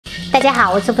大家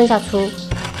好，我是冯小厨，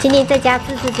今天在家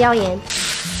自制椒盐，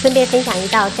顺便分享一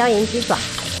道椒盐鸡爪，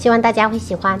希望大家会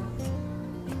喜欢。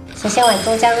首先碗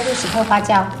中加入60克花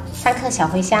椒、3克小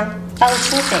茴香，倒入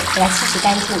清水给它清洗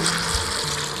干净，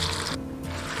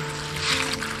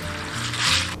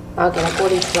然后给它过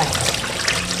滤出来，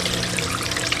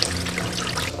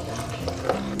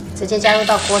直接加入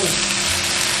到锅里，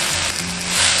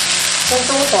用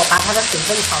中火把它的水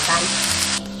分炒干。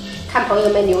看朋友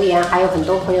们留言，还有很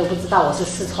多朋友不知道我是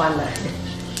四川的，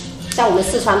像我们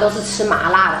四川都是吃麻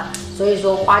辣的，所以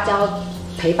说花椒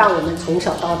陪伴我们从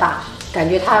小到大，感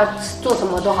觉它做什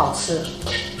么都好吃。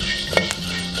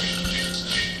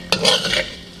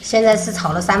现在是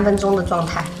炒了3分钟的状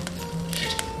态，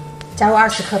加入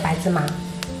20克白芝麻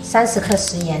，30克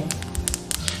食盐，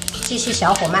继续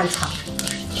小火慢炒。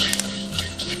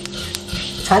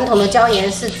传统的椒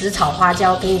盐是只炒花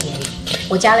椒跟盐，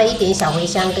我加了一点小茴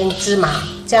香跟芝麻，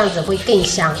这样子会更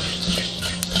香。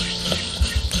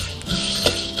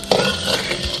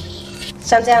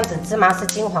像这样子，芝麻是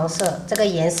金黄色，这个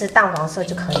盐是淡黄色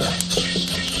就可以了。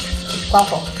关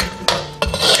火，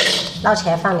捞起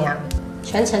来放凉，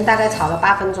全程大概炒了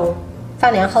8分钟。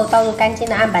放凉后倒入干净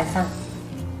的案板上，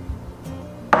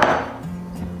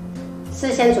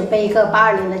事先准备一个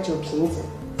820的酒瓶子，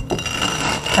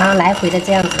然后来回的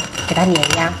这样子给它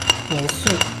碾压碾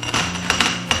碎。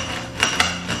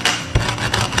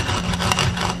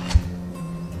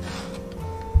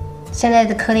现在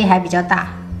的颗粒还比较大，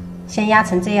先压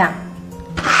成这样，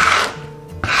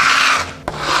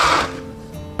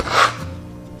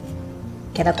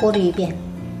给它过滤一遍，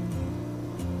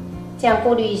这样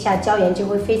过滤一下，椒盐就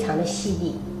会非常的细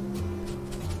腻。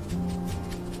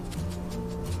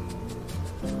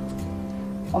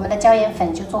我们的椒盐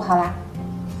粉就做好啦，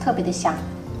特别的香，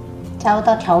加入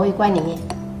到调味罐里面。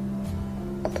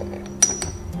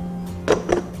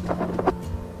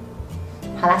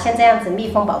好了，像这样子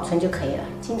密封保存就可以了。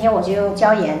今天我就用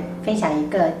椒盐分享一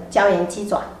个椒盐鸡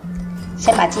爪，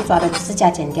先把鸡爪的指甲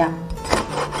剪掉，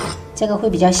这个会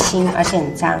比较腥，而且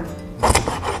很脏。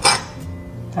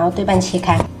然后对半切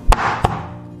开。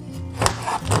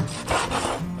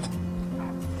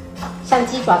像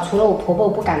鸡爪，除了我婆婆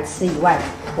不敢吃以外，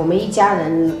我们一家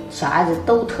人小孩子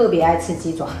都特别爱吃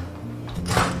鸡爪。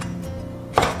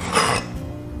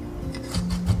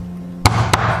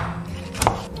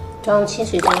装入清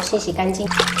水中清洗干净。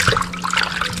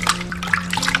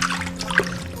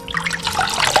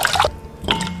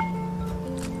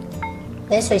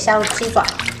冷水下入鸡爪，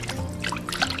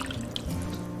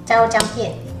加入姜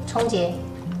片、葱节、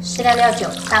适量料酒，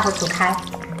大火煮开。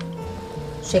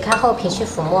水开后撇去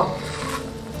浮沫，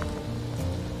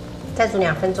再煮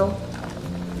2分钟。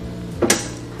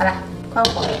好了，关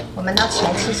火，我们捞起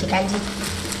来清洗干净。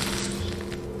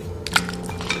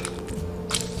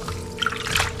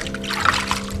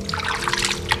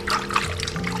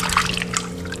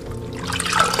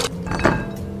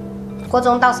锅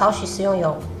中倒少许食用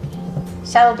油，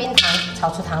下入冰糖炒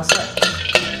出糖色，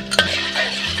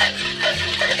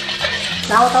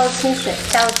然后倒入清水，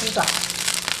加入鸡爪，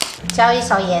加入1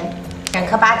勺盐，2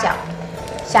颗八角、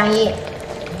香叶、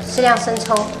适量生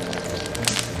抽，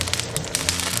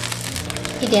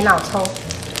一点老抽，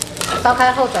烧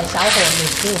开后转小火卤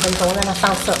15分钟，让它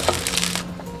上色，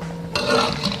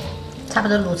差不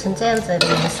多卤成这样子的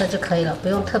颜色就可以了，不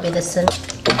用特别的深。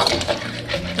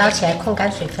捞起来控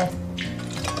干水分。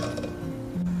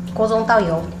锅中倒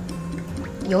油，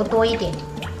油多一点。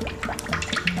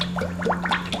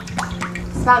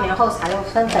放凉后撒入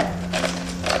生粉，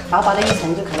薄薄的1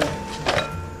层就可以了。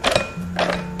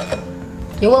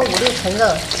油温5、6成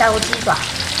热，加入鸡爪，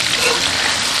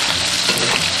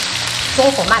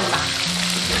中火慢打。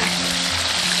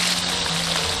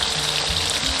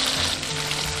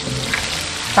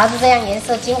炸至这样颜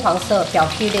色金黄色，表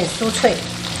皮有点酥脆，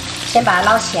先把它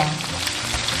捞起来。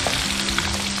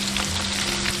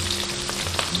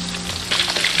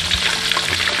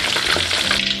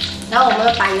然后我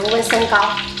们把油温升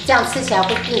高，这样吃起来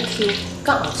会更 Q，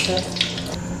 更好吃。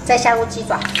再下入鸡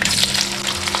爪，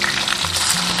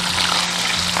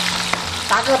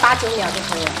炸个8、9秒就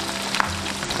可以了。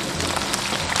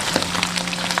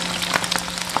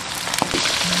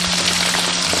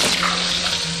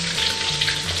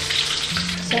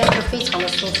现在就非常的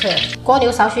酥脆了。锅留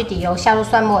少许底油，下入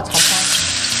蒜末炒香，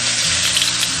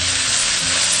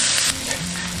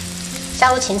下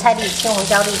入芹菜粒、青红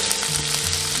椒粒。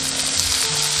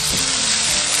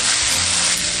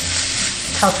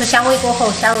炒出香味过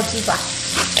后，下入鸡爪，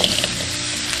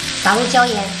打入椒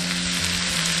盐，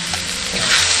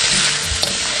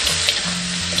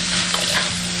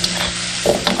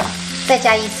再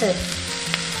加一次，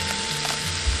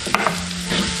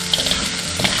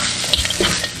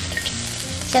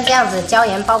像这样子椒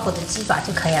盐包裹的鸡爪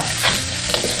就可以了，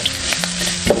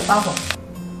包裹。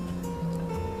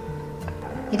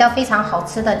一道非常好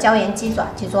吃的椒盐鸡爪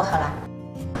就做好了。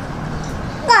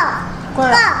锅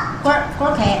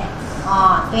可以。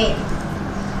哦，对。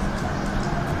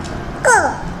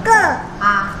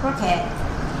啊，锅可以。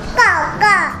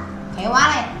可以挖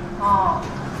嘞。哦，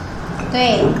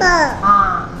对。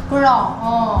啊，锅哦，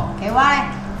哦，可以挖嘞。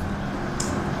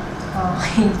哦，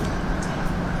嘿，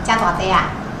加多少呀？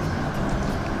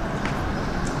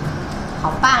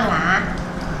好棒啊！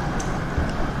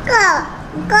啊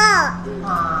，5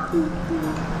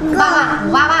爸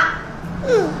爸。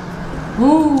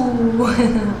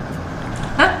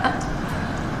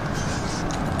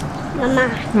妈妈，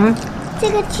这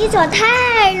个鸡爪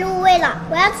太入味了，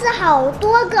我要吃好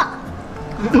多个。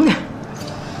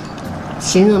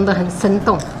形容得很生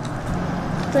动。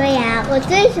对呀，我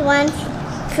最喜欢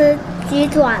吃鸡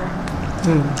爪了。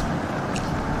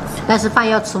但是饭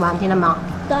要吃完，听到吗？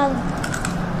知道了。